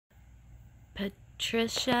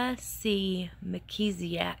Patricia C.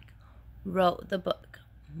 McKeziak wrote the book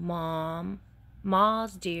Ma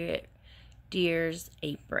Dear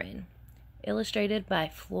Apron, illustrated by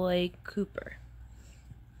Floyd Cooper.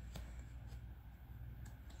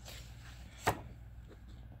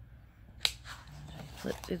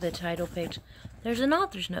 Flip through the title page. There's an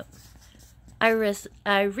author's note.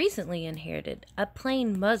 I recently inherited a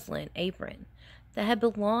plain muslin apron that had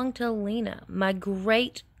belonged to Lena, my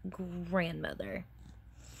great-grandmother.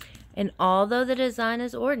 And although the design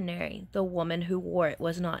is ordinary, the woman who wore it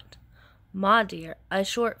was not. Ma Dear, a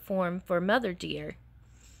short form for Mother Dear,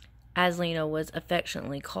 as Lena was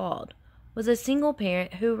affectionately called, was a single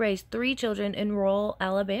parent who raised 3 children in rural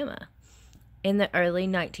Alabama. In the early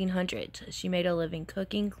 1900s, she made a living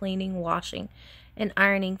cooking, cleaning, washing, and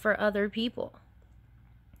ironing for other people.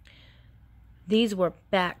 These were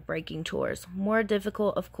back-breaking chores, more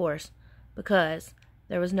difficult, of course, because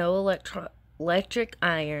there was no electric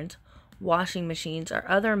irons, washing machines, or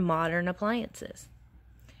other modern appliances.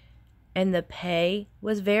 And the pay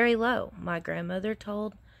was very low. My grandmother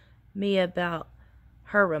told me about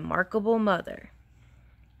her remarkable mother,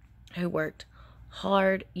 who worked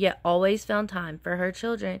hard, yet always found time for her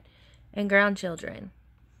children and grandchildren,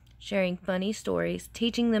 sharing funny stories,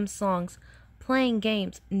 teaching them songs, playing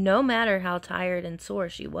games, no matter how tired and sore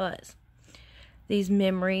she was. These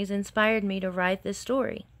memories inspired me to write this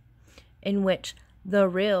story, in which the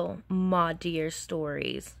real Ma Dear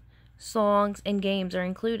stories, songs, and games are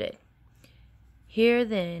included. Here,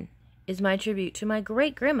 then, is my tribute to my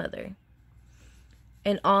great-grandmother,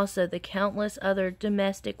 and also the countless other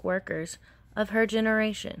domestic workers of her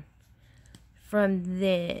generation. From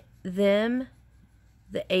them,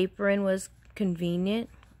 the apron was convenient,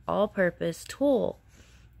 all-purpose tool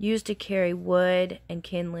used to carry wood and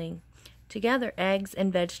kindling, to gather eggs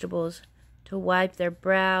and vegetables, to wipe their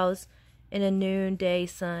brows in a noonday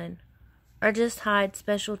sun, or just hide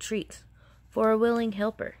special treats for a willing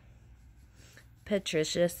helper.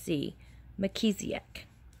 Patricia C. McKeziak,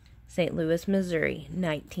 St. Louis, Missouri,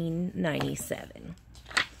 1997.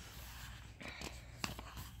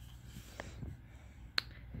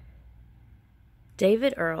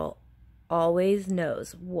 David Earl always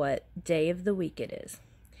knows what day of the week it is.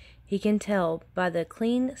 He can tell by the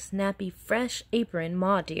clean, snappy, fresh apron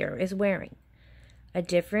Ma Dear is wearing. A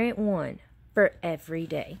different one for every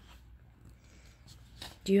day.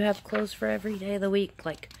 Do you have clothes for every day of the week?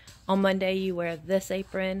 Like on Monday you wear this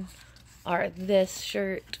apron, or this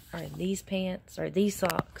shirt, or these pants, or these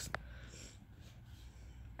socks.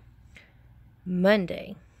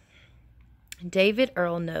 Monday. David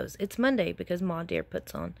Earl knows it's Monday because Ma Dear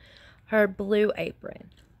puts on her blue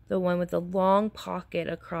apron, the one with the long pocket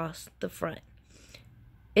across the front.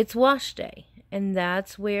 It's wash day, and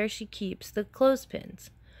that's where she keeps the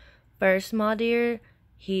clothespins. First, Ma Dear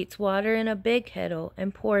heats water in a big kettle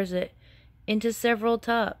and pours it into several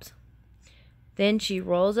tubs. Then she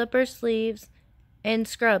rolls up her sleeves and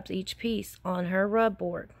scrubs each piece on her rub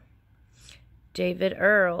board. David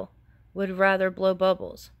Earl would rather blow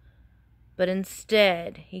bubbles, but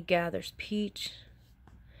instead he gathers peach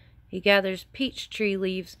tree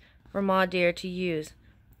leaves for Ma Dear to use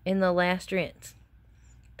in the last rinse.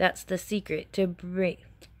 That's the secret to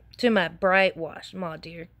my bright wash, Ma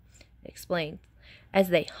Dear explained, as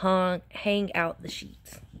they hang out the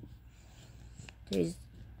sheets. Do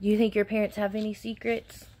you think your parents have any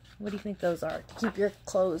secrets? What do you think those are? Keep your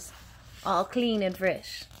clothes all clean and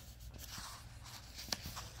fresh.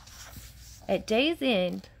 At day's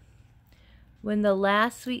end, when the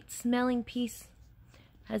last sweet-smelling piece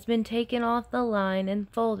has been taken off the line and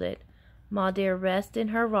folded, Ma Dear rests in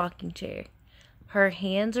her rocking chair. Her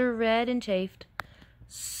hands are red and chafed.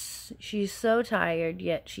 She's so tired,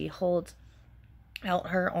 yet she holds out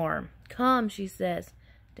her arm. "Come," she says.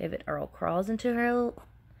 David Earl crawls into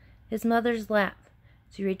his mother's lap.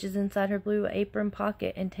 She reaches inside her blue apron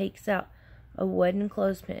pocket and takes out a wooden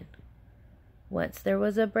clothespin. "Once there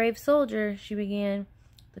was a brave soldier," she began.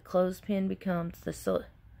 The clothespin becomes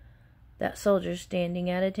that soldier standing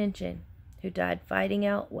at attention, who died fighting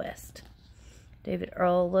out west. David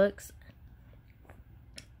Earl looks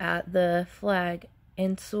at the flag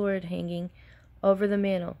and sword hanging over the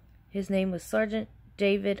mantel. His name was Sergeant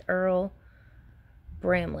David Earl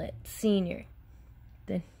Bramlett, Sr.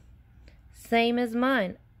 "The same as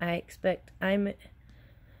mine, I expect. I'm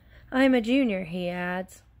a junior," he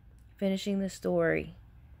adds, finishing the story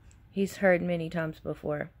he's heard many times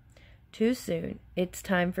before. Too soon. It's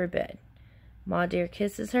time for bed. Ma Dear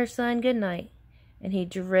kisses her son goodnight, and he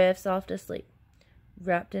drifts off to sleep,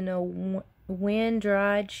 wrapped in a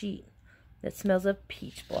wind-dried sheet that smells of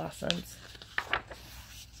peach blossoms.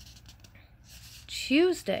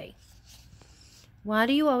 Tuesday. Why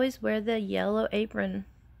do you always wear the yellow apron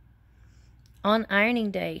on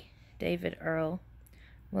ironing day? David Earl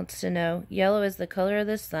wants to know. Yellow is the color of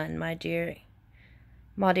the sun, my dear.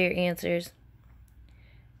 Ma Dear answers.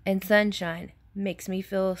 And sunshine makes me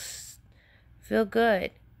feel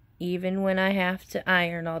good, even when I have to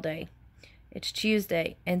iron all day. It's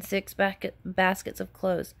Tuesday, and 6 baskets of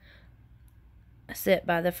clothes sit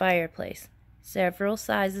by the fireplace. Several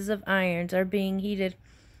sizes of irons are being heated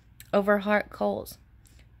over hot coals.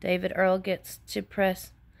 David Earl gets to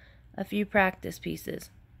press a few practice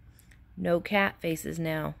pieces. No cat faces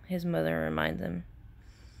now, his mother reminds him.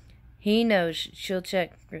 He knows she'll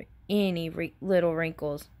check for any little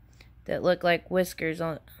wrinkles that look like whiskers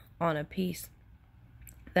on a piece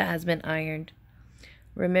that has been ironed.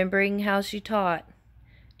 Remembering how she taught,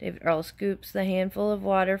 David Earl scoops the handful of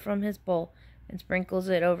water from his bowl and sprinkles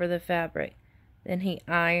it over the fabric. Then he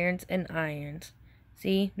irons and irons.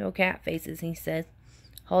 See, no cat faces, he says,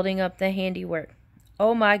 holding up the handiwork.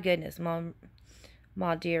 Oh my goodness,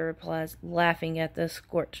 Ma Dear replies, laughing at the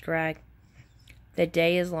scorched rag. The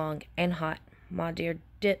day is long and hot. Ma Dear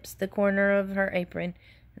dips the corner of her apron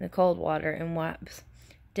in the cold water and wipes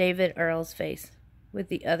David Earl's face with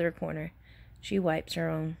the other corner. She wipes her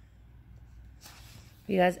own.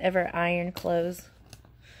 You guys ever iron clothes?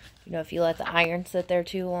 You know, if you let the iron sit there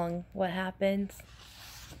too long, what happens?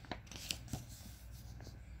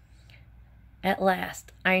 At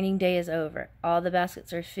last, ironing day is over. All the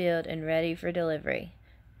baskets are filled and ready for delivery.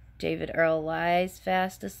 David Earl lies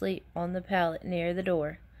fast asleep on the pallet near the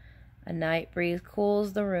door. A night breeze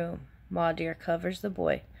cools the room. Ma Dear covers the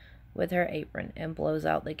boy with her apron and blows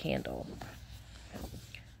out the candle.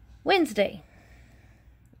 Wednesday.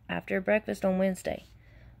 After breakfast on Wednesday,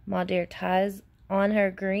 Ma Dear ties on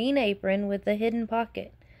her green apron with the hidden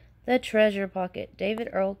pocket, the treasure pocket, David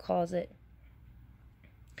Earl calls it.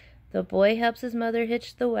 The boy helps his mother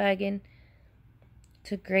hitch the wagon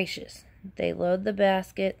to Gracious. They load the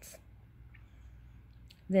baskets,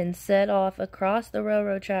 then set off across the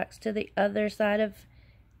railroad tracks to the other side of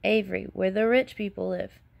Avery, where the rich people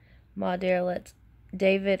live. Ma Dear lets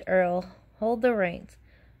David Earl hold the reins,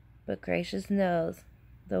 but Gracious knows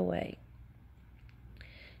the way.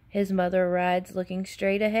 His mother rides looking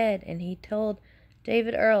straight ahead, and he told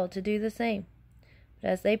David Earl to do the same. But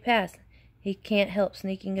as they pass, he can't help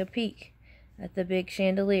sneaking a peek at the big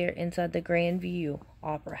chandelier inside the Grand View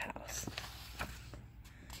Opera House.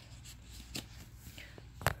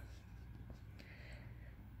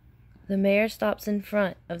 The mayor stops in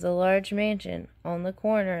front of the large mansion on the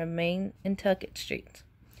corner of Main and Tuckett Streets.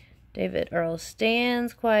 David Earl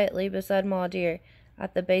stands quietly beside Ma Dear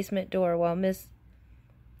at the basement door while Miss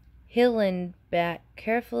Hillenback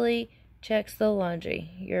carefully checks the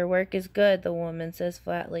laundry. Your work is good, the woman says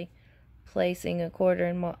flatly, placing a quarter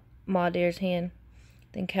in Ma Dear's hand.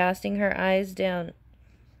 Then casting her eyes down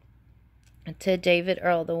to David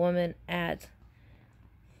Earl, the woman adds,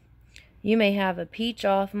 You may have a peach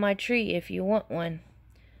off my tree if you want one.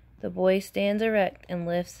 The boy stands erect and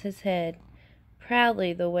lifts his head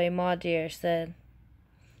proudly the way Ma Dear says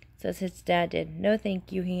his dad did. No,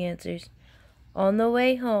 thank you, he answers. On the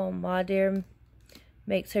way home, Ma Dear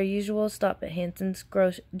makes her usual stop at Hanson's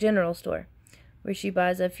general store, where she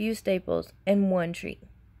buys a few staples and one treat.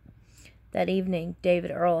 That evening, David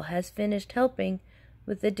Earl has finished helping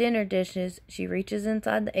with the dinner dishes. She reaches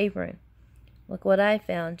inside the apron. Look what I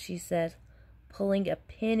found, she says, pulling a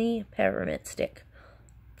penny peppermint stick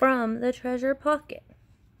from the treasure pocket.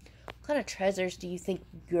 What kind of treasures do you think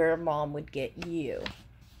your mom would get you?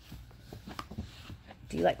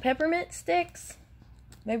 Do you like peppermint sticks?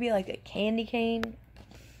 Maybe like a candy cane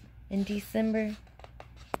in December?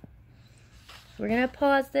 We're going to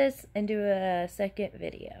pause this and do a second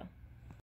video.